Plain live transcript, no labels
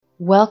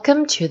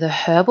Welcome to the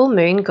Herbal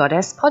Moon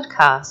Goddess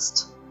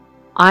podcast.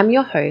 I'm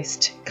your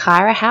host,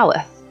 Kyra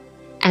Howarth,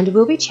 and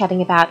we'll be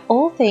chatting about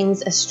all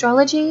things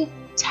astrology,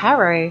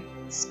 tarot,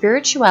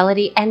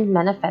 spirituality, and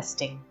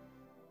manifesting.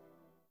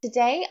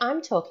 Today,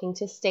 I'm talking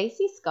to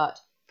Stacey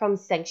Scott from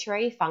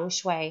Sanctuary Feng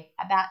Shui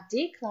about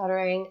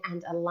decluttering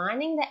and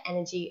aligning the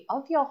energy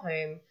of your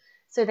home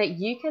so that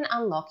you can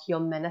unlock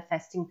your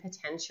manifesting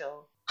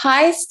potential.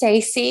 Hi,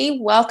 Stacey.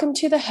 Welcome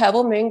to the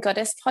Herbal Moon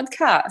Goddess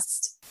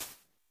podcast.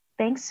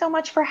 Thanks so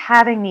much for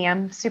having me.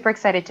 I'm super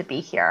excited to be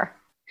here.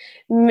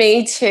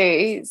 Me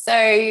too.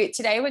 So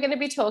today we're going to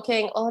be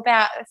talking all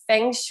about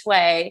Feng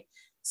Shui.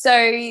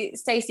 So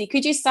Stacey,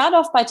 could you start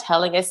off by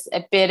telling us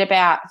a bit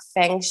about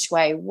Feng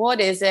Shui?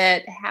 What is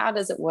it? How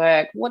does it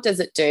work? What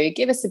does it do?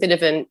 Give us a bit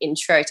of an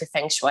intro to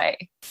Feng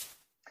Shui.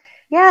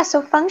 Yeah,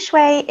 so Feng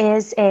Shui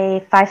is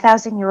a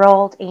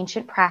 5,000-year-old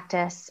ancient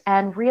practice,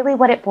 and really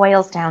what it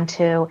boils down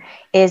to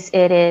is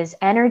it is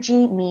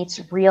energy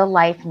meets real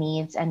life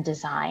needs and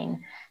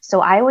design. So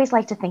I always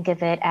like to think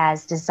of it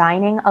as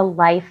designing a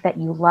life that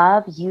you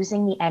love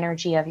using the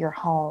energy of your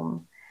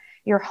home.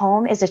 Your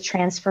home is a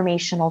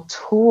transformational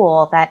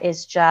tool that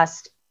is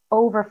just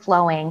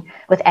overflowing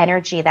with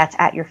energy that's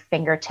at your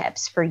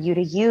fingertips for you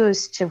to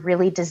use to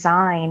really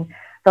design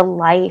the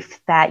life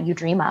that you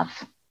dream of.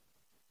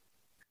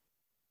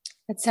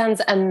 That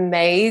sounds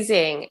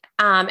amazing.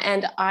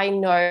 And I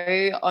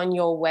know on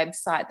your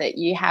website that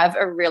you have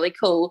a really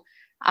cool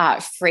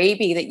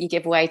freebie that you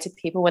give away to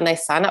people when they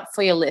sign up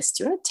for your list.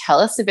 Do you want to tell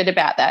us a bit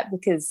about that?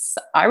 Because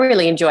I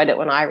really enjoyed it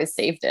when I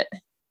received it.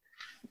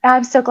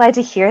 I'm so glad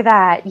to hear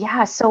that.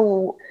 Yeah,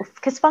 so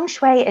because Feng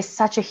Shui is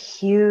such a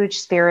huge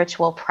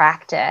spiritual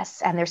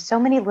practice, and there's so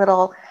many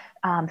little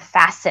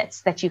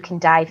facets that you can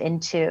dive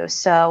into.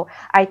 So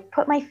I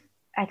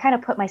kind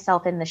of put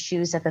myself in the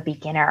shoes of a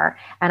beginner,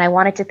 and I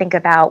wanted to think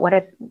about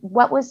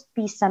what would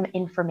be some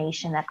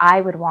information that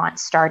I would want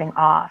starting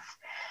off.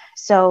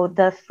 So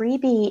the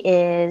freebie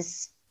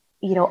is,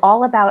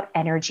 all about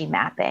energy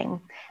mapping.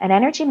 And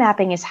energy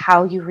mapping is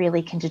how you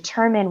really can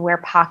determine where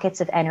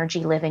pockets of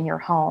energy live in your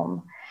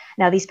home.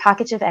 Now, these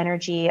pockets of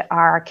energy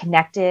are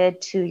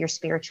connected to your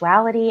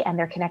spirituality and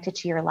they're connected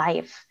to your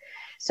life.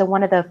 So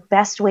one of the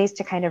best ways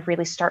to kind of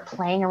really start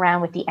playing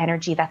around with the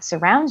energy that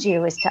surrounds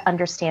you is to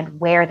understand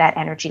where that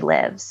energy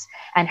lives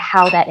and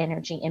how that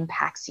energy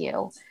impacts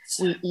you.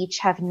 We each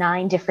have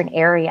 9 different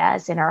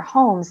areas in our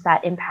homes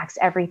that impacts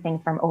everything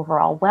from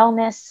overall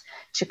wellness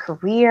to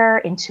career,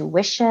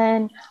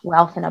 intuition,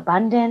 wealth and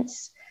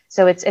abundance.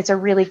 So it's a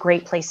really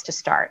great place to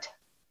start.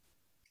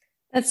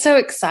 That's so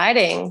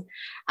exciting.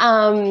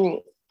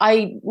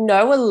 I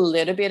know a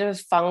little bit of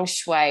Feng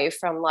Shui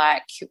from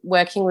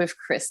working with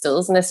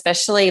crystals, and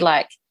especially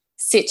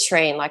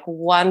citrine.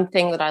 One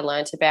thing that I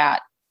learned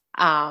about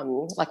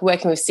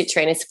working with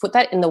citrine is to put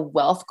that in the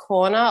wealth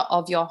corner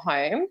of your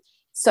home.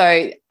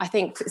 So I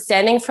think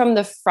standing from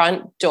the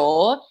front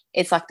door,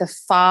 it's the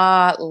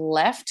far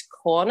left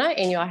corner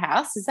in your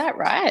house. Is that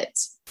right?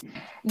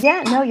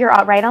 Yeah, no, you're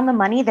right on the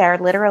money there.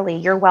 Literally,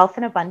 your wealth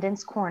and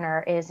abundance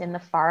corner is in the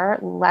far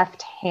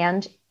left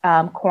hand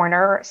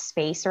corner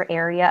space or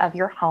area of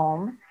your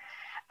home.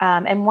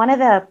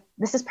 And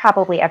this is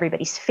probably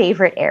everybody's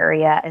favorite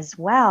area as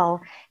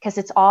well, because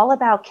it's all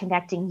about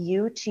connecting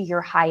you to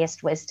your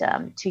highest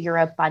wisdom, to your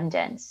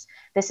abundance.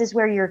 This is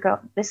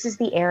where this is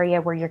the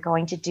area where you're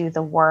going to do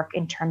the work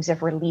in terms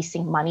of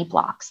releasing money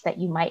blocks that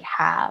you might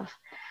have.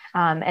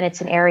 And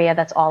it's an area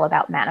that's all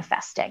about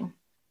manifesting.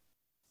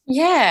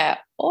 Yeah,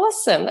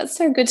 awesome. That's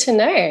so good to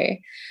know.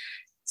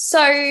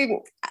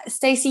 So,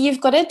 Stacey, you've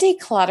got a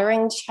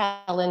decluttering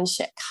challenge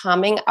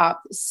coming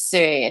up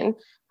soon,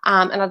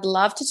 and I'd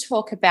love to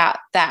talk about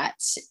that.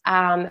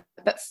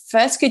 But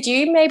first, could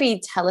you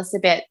maybe tell us a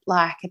bit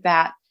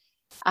about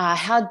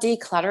how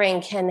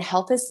decluttering can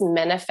help us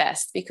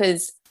manifest?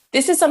 Because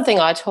this is something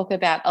I talk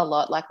about a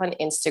lot, on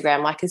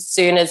Instagram. As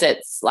soon as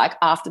it's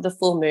after the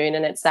full moon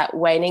and it's that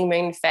waning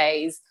moon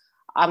phase,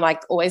 I'm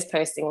always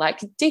posting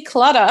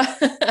declutter.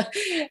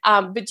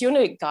 But do you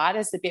want to guide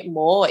us a bit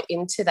more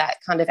into that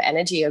kind of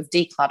energy of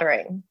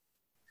decluttering?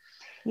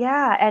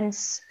 Yeah. And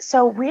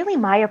so really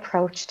my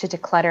approach to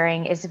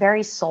decluttering is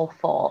very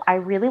soulful. I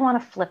really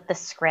want to flip the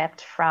script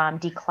from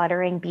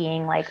decluttering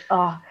being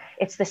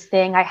it's this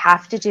thing I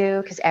have to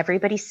do because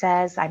everybody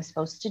says I'm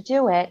supposed to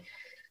do it,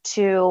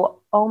 to,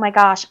 oh my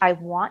gosh, I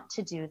want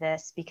to do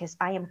this because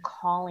I am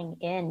calling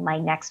in my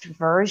next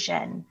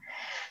version.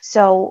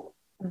 So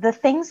the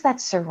things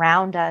that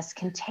surround us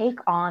can take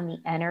on the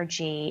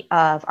energy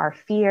of our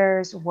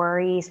fears,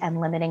 worries, and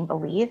limiting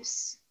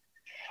beliefs,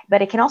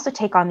 but it can also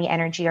take on the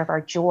energy of our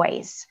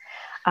joys.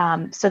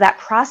 So that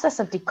process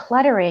of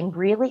decluttering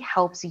really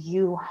helps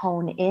you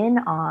hone in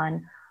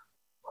on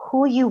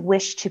who you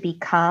wish to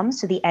become,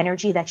 so the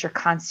energy that you're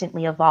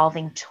constantly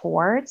evolving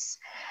towards,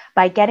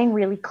 by getting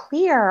really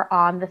clear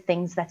on the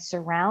things that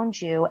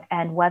surround you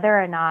and whether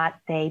or not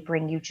they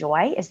bring you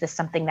joy. Is this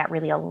something that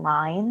really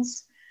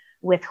aligns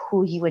with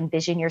who you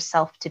envision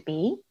yourself to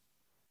be?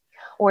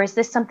 Or is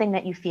this something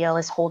that you feel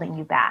is holding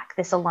you back?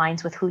 This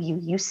aligns with who you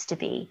used to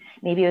be.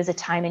 Maybe it was a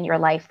time in your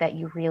life that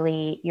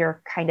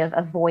you're kind of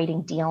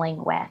avoiding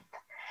dealing with.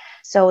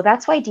 So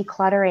that's why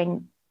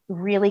decluttering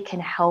really can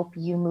help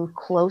you move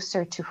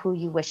closer to who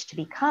you wish to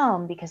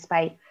become, because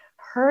by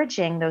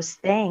purging those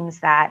things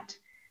that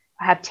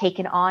have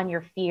taken on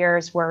your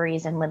fears,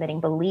 worries, and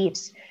limiting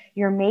beliefs,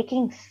 you're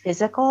making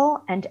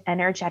physical and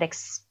energetic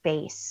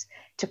space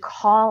to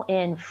call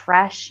in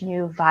fresh,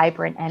 new,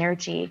 vibrant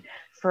energy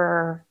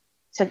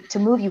to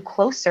move you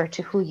closer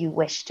to who you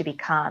wish to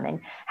become and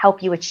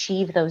help you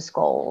achieve those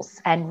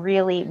goals and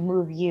really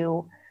move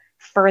you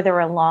further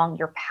along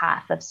your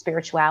path of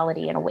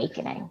spirituality and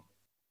awakening.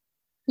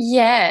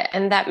 Yeah,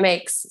 and that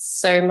makes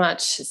so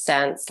much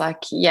sense.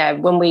 Like, yeah,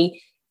 when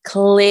we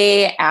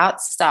clear out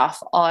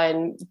stuff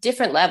on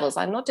different levels,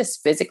 like not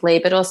just physically,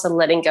 but also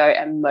letting go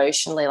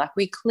emotionally, like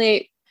we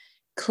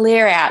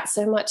clear out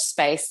so much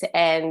space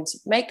and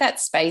make that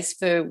space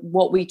for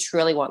what we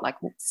truly want, like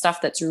stuff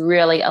that's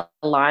really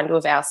aligned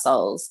with our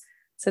souls.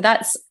 So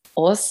that's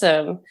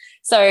awesome.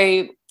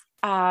 So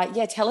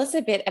yeah, tell us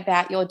a bit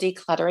about your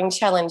decluttering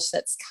challenge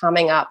that's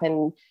coming up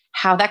and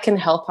how that can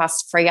help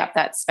us free up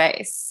that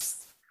space.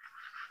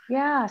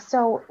 Yeah,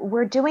 so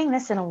we're doing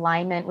this in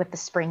alignment with the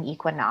spring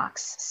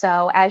equinox.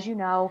 So as you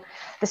know,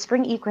 the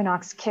spring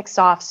equinox kicks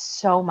off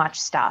so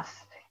much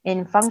stuff.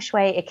 In feng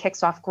shui, it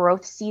kicks off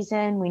growth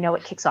season. We know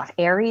it kicks off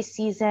Aries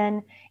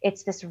season.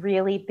 It's this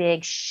really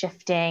big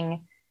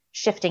shifting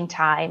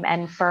time.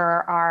 And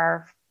for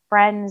our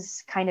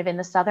friends kind of in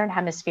the southern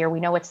hemisphere, we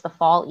know it's the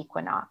fall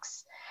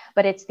equinox.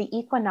 But it's the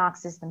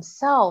equinoxes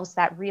themselves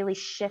that really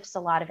shifts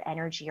a lot of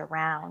energy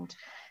around.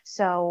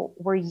 So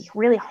we're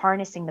really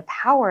harnessing the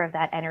power of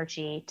that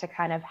energy to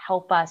kind of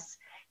help us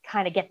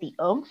kind of get the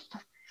oomph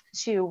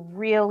to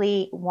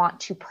really want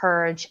to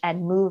purge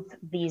and move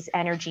these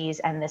energies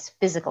and this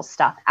physical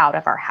stuff out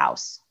of our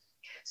house.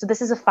 So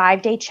this is a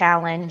 5-day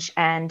challenge.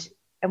 And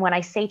when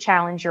I say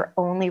challenge, you're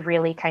only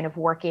really kind of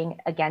working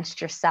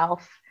against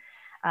yourself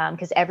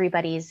because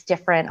everybody's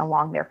different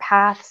along their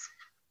paths.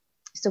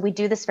 So we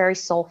do this very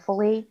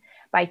soulfully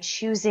by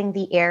choosing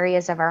the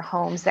areas of our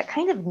homes that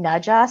kind of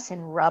nudge us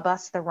and rub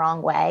us the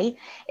wrong way.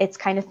 It's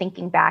kind of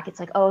thinking back. It's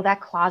like, oh, that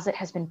closet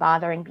has been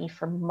bothering me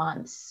for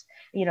months.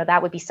 You know,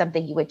 that would be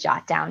something you would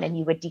jot down and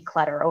you would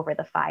declutter over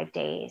the 5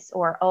 days.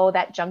 Or, oh,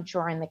 that junk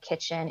drawer in the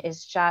kitchen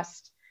is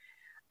just,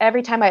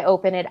 every time I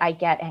open it, I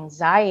get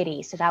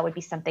anxiety. So that would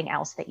be something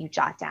else that you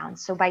jot down.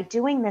 So by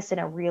doing this in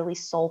a really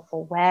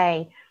soulful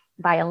way,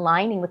 by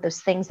aligning with those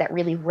things that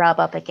really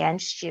rub up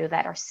against you,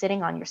 that are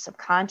sitting on your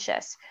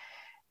subconscious,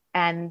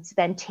 and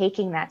then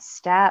taking that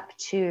step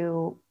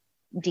to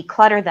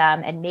declutter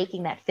them and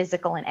making that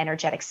physical and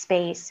energetic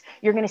space,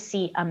 you're going to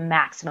see a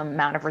maximum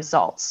amount of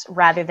results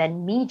rather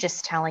than me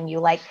just telling you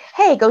like,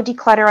 hey, go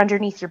declutter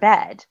underneath your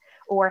bed,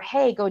 or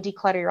hey, go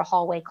declutter your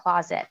hallway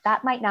closet.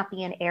 That might not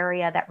be an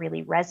area that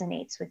really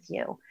resonates with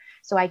you.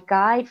 So I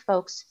guide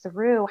folks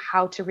through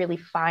how to really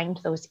find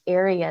those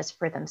areas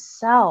for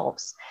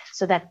themselves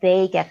so that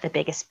they get the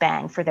biggest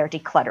bang for their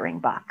decluttering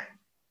buck.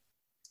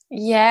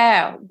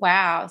 Yeah,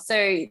 wow.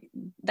 So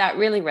that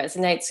really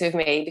resonates with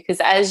me because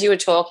as you were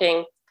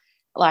talking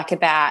like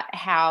about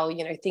how,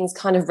 you know, things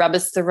kind of rub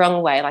us the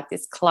wrong way, like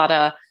this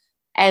clutter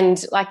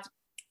and like,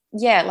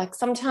 yeah, like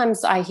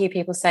sometimes I hear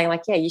people saying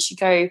like, yeah, you should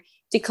go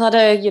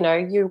declutter, you know,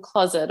 your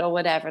closet or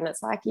whatever. And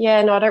it's like,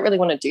 yeah, no, I don't really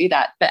want to do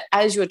that. But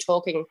as you were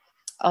talking,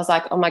 I was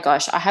like, oh my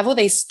gosh, I have all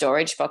these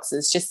storage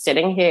boxes just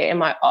sitting here in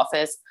my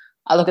office.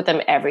 I look at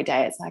them every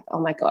day. It's like, oh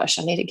my gosh,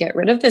 I need to get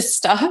rid of this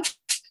stuff.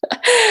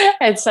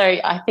 And so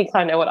I think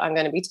I know what I'm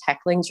going to be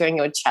tackling during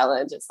your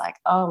challenge. It's like,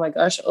 oh my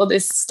gosh, all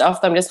this stuff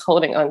that I'm just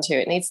holding on to,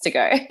 it needs to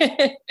go.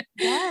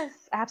 Yes,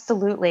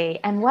 absolutely.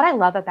 And what I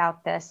love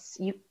about this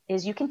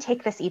is you can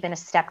take this even a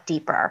step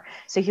deeper.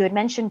 So you had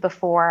mentioned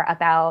before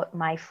about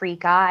my free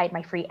guide,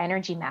 my free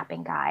energy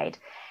mapping guide.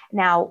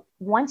 Now,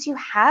 once you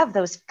have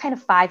those kind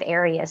of 5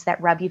 areas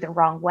that rub you the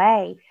wrong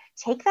way,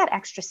 take that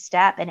extra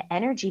step and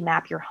energy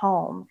map your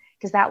home,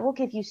 because that will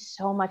give you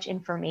so much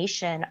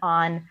information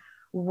on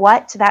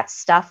what that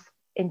stuff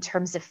in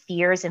terms of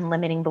fears and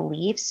limiting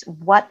beliefs,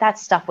 what that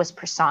stuff was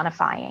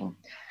personifying.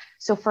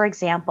 So for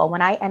example,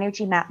 when I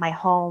energy mapped my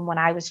home, when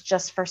I was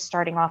just first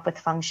starting off with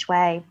feng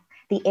shui,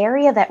 the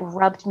area that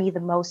rubbed me the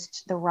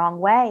most the wrong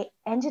way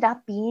ended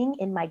up being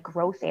in my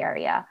growth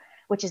area,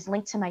 which is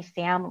linked to my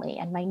family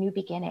and my new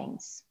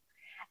beginnings.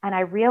 And I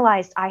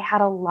realized I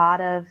had a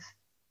lot of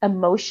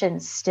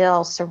emotions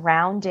still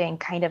surrounding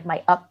kind of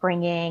my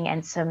upbringing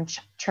and some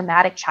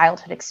traumatic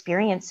childhood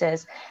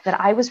experiences that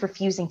I was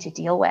refusing to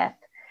deal with.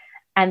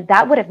 And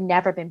that would have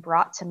never been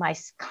brought to my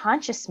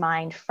conscious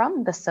mind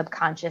from the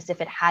subconscious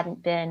if it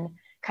hadn't been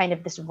kind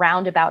of this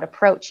roundabout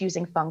approach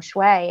using feng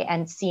shui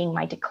and seeing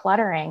my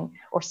decluttering,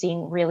 or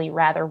seeing really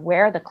rather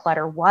where the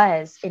clutter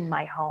was in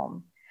my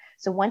home.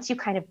 So once you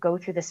kind of go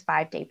through this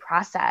 5-day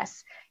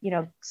process, you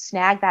know,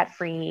 snag that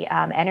free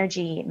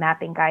energy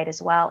mapping guide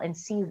as well and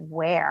see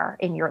where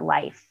in your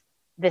life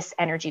this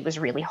energy was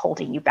really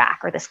holding you back,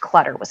 or this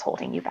clutter was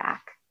holding you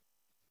back.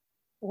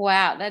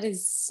 Wow, that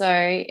is so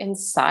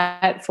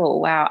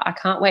insightful. Wow, I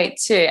can't wait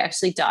to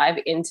actually dive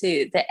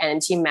into the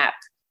energy map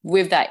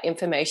with that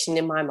information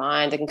in my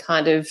mind and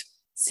kind of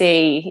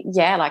see,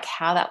 yeah, like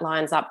how that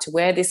lines up to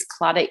where this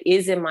clutter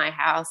is in my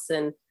house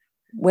and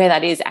where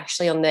that is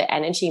actually on the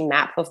energy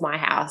map of my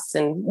house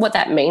and what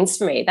that means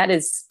for me. That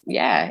is,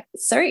 yeah,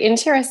 so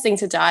interesting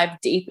to dive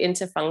deep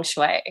into feng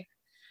shui.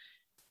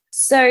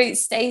 So,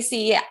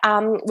 Stacey,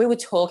 we were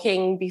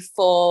talking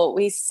before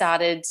we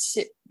started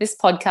this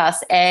podcast,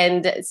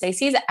 and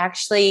Stacey's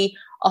actually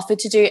offered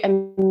to do a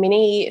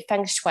mini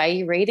feng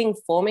shui reading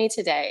for me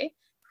today.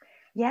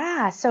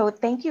 Yeah. So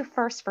thank you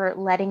first for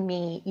letting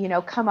me,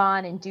 come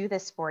on and do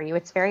this for you.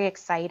 It's very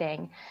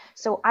exciting.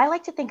 So I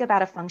like to think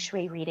about a feng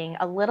shui reading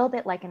a little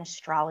bit like an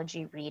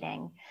astrology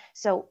reading.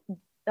 So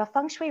the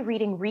feng shui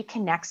reading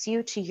reconnects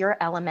you to your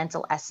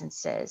elemental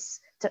essences.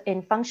 So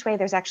in feng shui,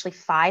 there's actually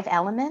 5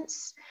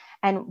 elements.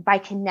 And by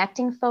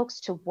connecting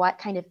folks to what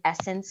kind of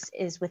essence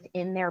is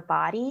within their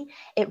body,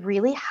 it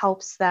really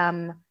helps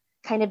them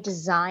kind of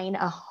design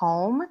a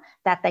home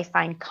that they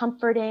find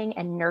comforting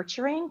and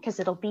nurturing because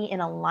it'll be in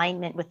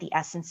alignment with the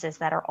essences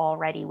that are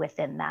already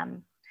within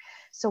them.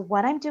 So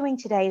what I'm doing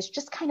today is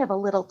just kind of a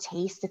little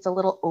taste. It's a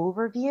little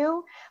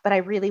overview, but I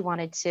really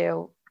wanted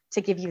to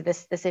give you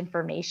this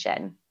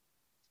information.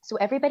 So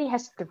everybody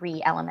has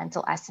 3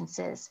 elemental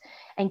essences.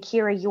 And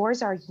Kira,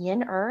 yours are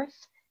yin earth,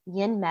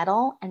 yin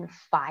metal, and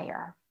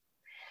fire.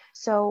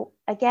 So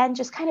again,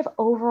 just kind of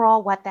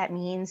overall what that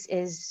means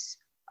is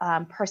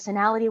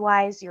personality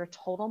wise, you're a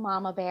total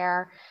mama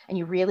bear and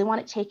you really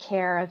want to take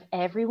care of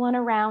everyone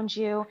around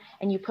you.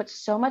 And you put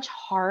so much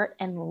heart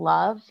and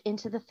love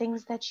into the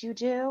things that you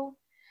do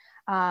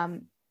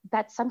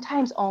that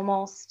sometimes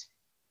almost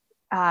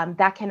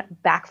that can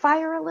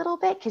backfire a little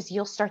bit because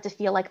you'll start to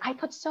feel like I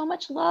put so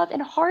much love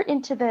and heart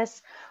into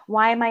this.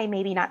 Why am I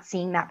maybe not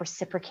seeing that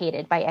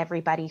reciprocated by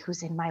everybody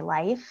who's in my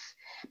life?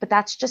 But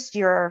that's just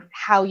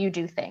how you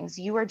do things.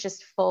 You are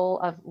just full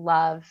of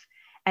love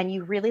and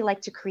you really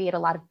like to create a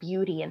lot of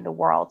beauty in the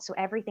world. So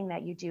everything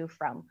that you do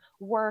from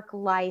work,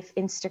 life,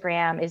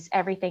 Instagram is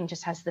everything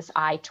just has this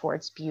eye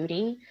towards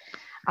beauty.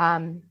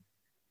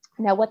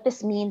 Now, what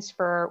this means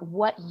for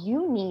what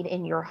you need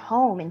in your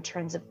home in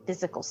terms of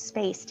physical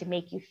space to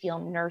make you feel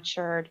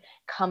nurtured,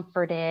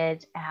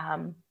 comforted,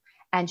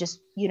 and just,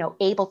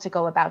 able to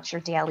go about your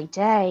daily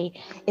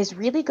day is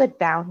really good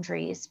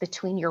boundaries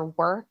between your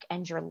work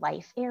and your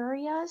life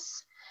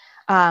areas.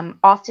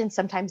 Often,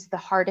 sometimes the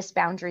hardest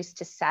boundaries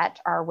to set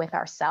are with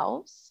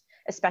ourselves,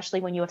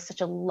 especially when you have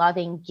such a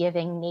loving,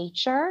 giving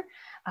nature.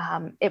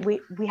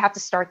 We have to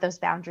start those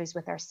boundaries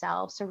with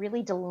ourselves. So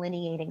really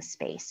delineating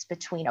space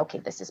between, okay,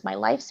 this is my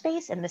life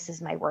space and this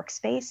is my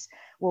workspace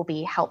will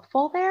be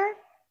helpful there.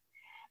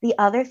 The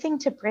other thing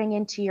to bring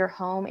into your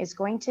home is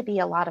going to be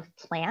a lot of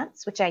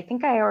plants, which I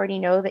think I already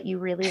know that you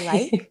really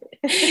like.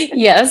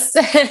 Yes,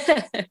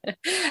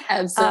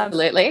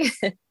 absolutely.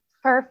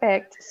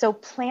 Perfect. So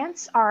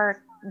plants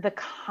are the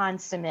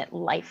consummate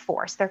life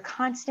force. They're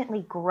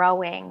constantly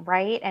growing,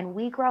 right? And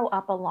we grow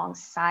up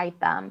alongside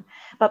them.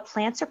 But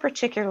plants are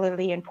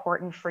particularly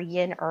important for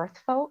yin earth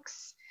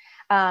folks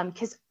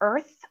because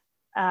earth,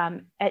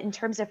 in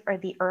terms of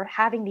the earth,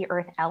 having the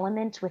earth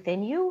element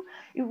within you,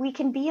 we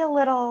can be a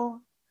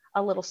little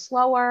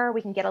slower.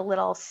 We can get a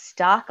little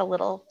stuck, a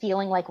little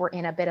feeling like we're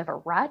in a bit of a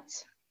rut.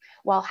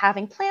 While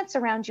having plants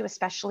around you,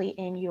 especially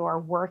in your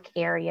work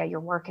area,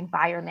 your work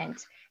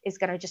environment, is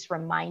going to just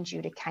remind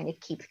you to kind of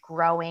keep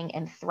growing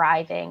and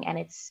thriving.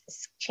 And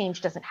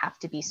change doesn't have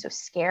to be so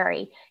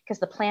scary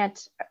because the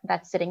plant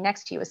that's sitting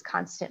next to you is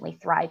constantly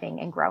thriving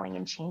and growing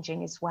and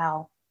changing as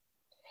well.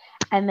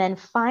 And then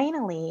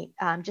finally,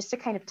 just to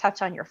kind of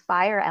touch on your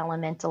fire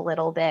element a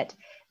little bit,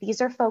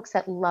 these are folks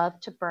that love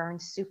to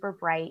burn super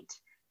bright.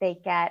 They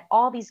get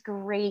all these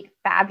great,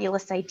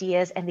 fabulous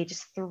ideas and they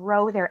just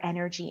throw their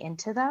energy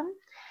into them.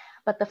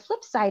 But the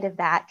flip side of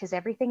that, because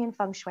everything in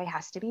feng shui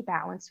has to be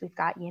balanced, we've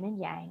got yin and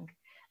yang.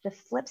 The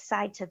flip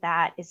side to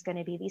that is going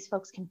to be these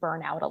folks can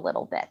burn out a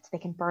little bit. They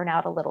can burn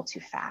out a little too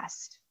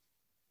fast.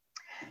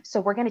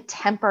 So we're going to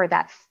temper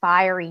that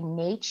fiery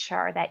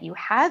nature that you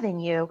have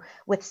in you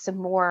with some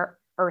more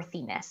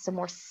earthiness, some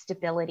more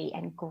stability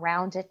and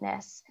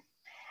groundedness.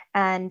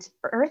 And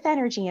earth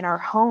energy in our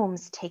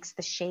homes takes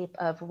the shape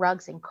of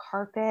rugs and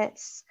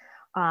carpets,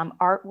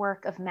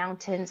 artwork of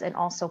mountains, and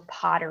also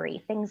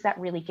pottery, things that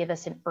really give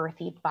us an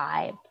earthy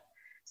vibe.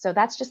 So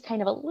that's just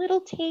kind of a little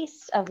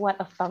taste of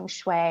what a feng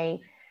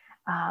shui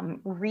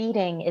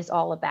reading is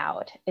all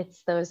about.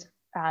 It's those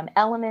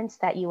elements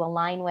that you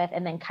align with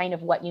and then kind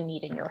of what you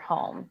need in your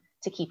home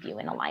to keep you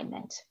in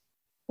alignment.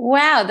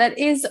 Wow, that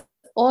is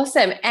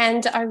awesome.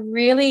 And I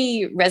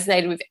really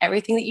resonated with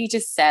everything that you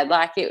just said.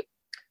 Like it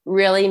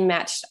really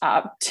matched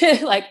up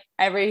to like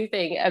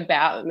everything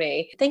about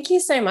me. Thank you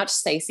so much,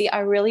 Stacey. I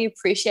really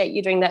appreciate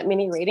you doing that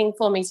mini reading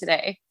for me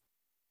today.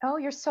 Oh,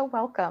 you're so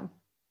welcome.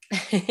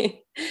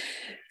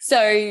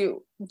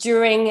 So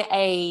during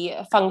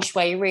a feng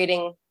shui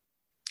reading,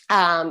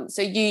 I'm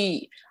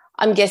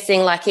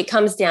guessing like it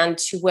comes down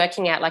to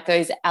working out like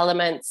those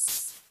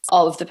elements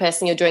of the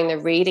person you're doing the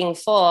reading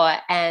for,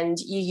 and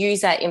you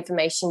use that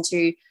information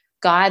to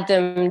guide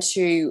them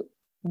to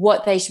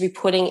what they should be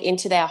putting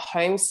into their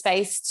home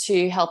space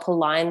to help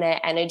align their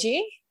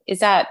energy. Is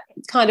that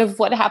kind of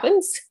what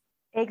happens?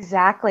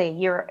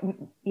 Exactly.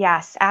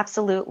 Yes,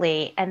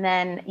 absolutely. And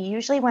then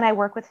usually when I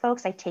work with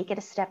folks, I take it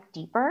a step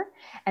deeper,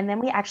 and then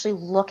we actually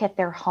look at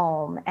their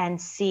home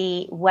and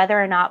see whether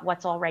or not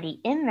what's already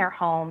in their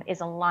home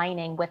is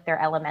aligning with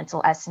their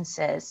elemental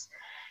essences.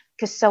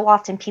 Because so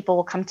often people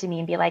will come to me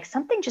and be like,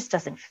 something just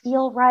doesn't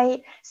feel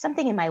right.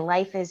 Something in my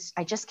life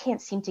I just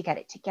can't seem to get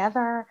it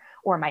together,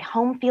 or my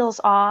home feels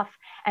off.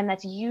 And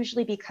that's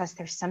usually because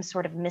there's some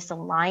sort of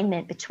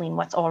misalignment between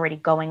what's already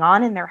going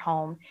on in their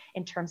home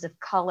in terms of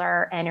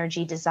color,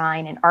 energy,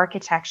 design, and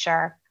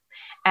architecture,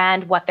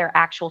 and what their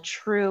actual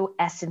true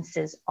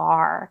essences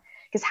are.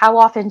 Because how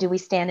often do we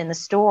stand in the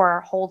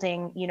store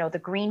holding, the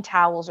green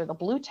towels or the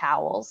blue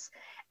towels,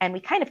 and we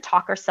kind of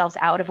talk ourselves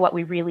out of what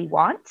we really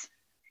want?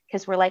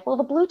 Because we're like, well,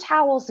 the blue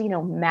towels,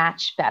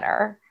 match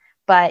better,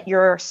 but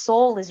your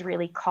soul is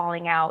really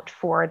calling out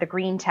for the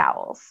green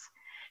towels.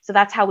 So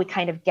that's how we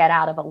kind of get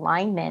out of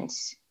alignment,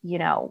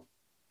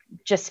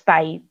 just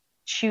by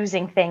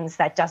choosing things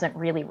that doesn't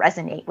really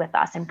resonate with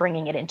us and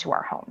bringing it into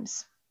our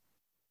homes.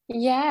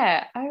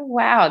 Yeah. Oh,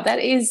 wow. That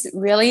is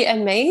really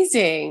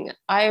amazing.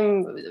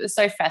 I'm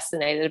so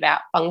fascinated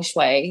about feng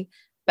shui,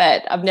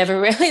 but I've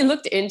never really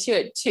looked into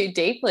it too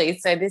deeply.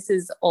 So this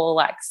is all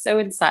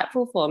so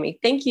insightful for me.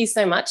 Thank you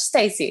so much,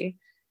 Stacey.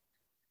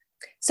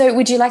 So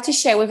would you like to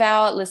share with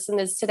our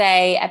listeners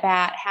today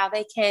about how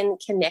they can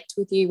connect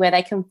with you, where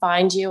they can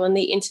find you on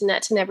the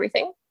internet and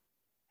everything?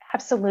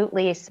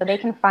 Absolutely. So they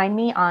can find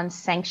me on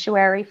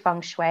Sanctuary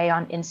Feng Shui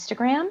on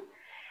Instagram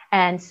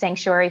and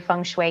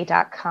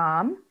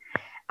sanctuaryfengshui.com.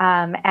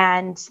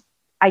 And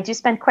I do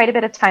spend quite a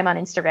bit of time on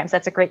Instagram, so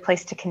that's a great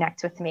place to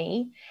connect with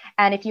me.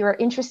 And if you are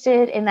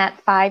interested in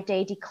that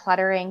 5-day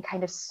decluttering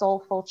kind of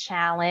soulful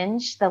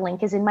challenge, the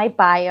link is in my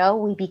bio.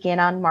 We begin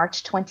on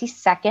March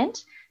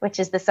 22nd, which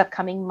is this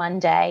upcoming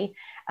Monday.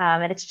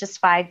 And it's just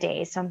 5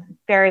 days. So I'm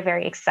very,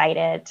 very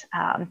excited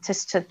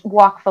just to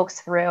walk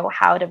folks through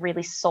how to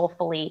really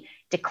soulfully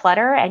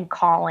declutter and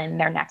call in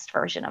their next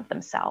version of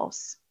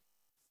themselves.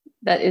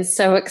 That is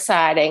so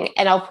exciting.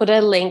 And I'll put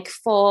a link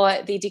for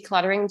the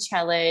decluttering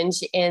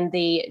challenge in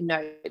the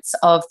notes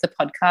of the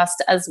podcast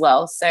as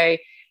well. So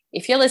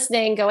if you're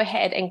listening, go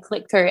ahead and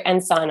click through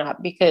and sign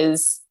up,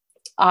 because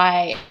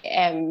I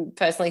am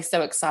personally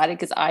so excited,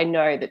 because I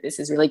know that this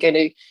is really going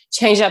to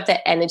change up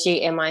the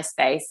energy in my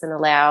space and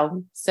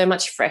allow so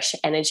much fresh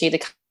energy to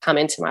come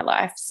into my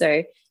life.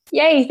 So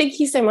yay. Thank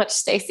you so much,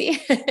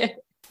 Stacey.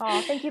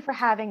 Oh, thank you for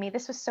having me.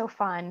 This was so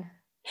fun.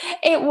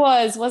 It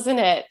was, wasn't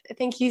it?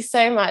 Thank you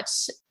so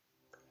much.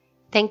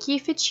 Thank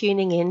you for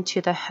tuning in to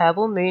the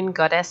Herbal Moon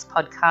Goddess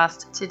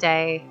podcast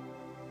today.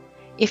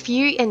 If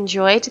you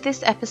enjoyed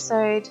this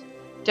episode,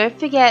 don't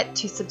forget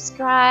to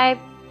subscribe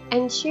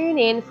and tune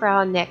in for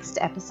our next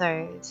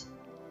episode.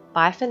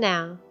 Bye for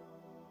now.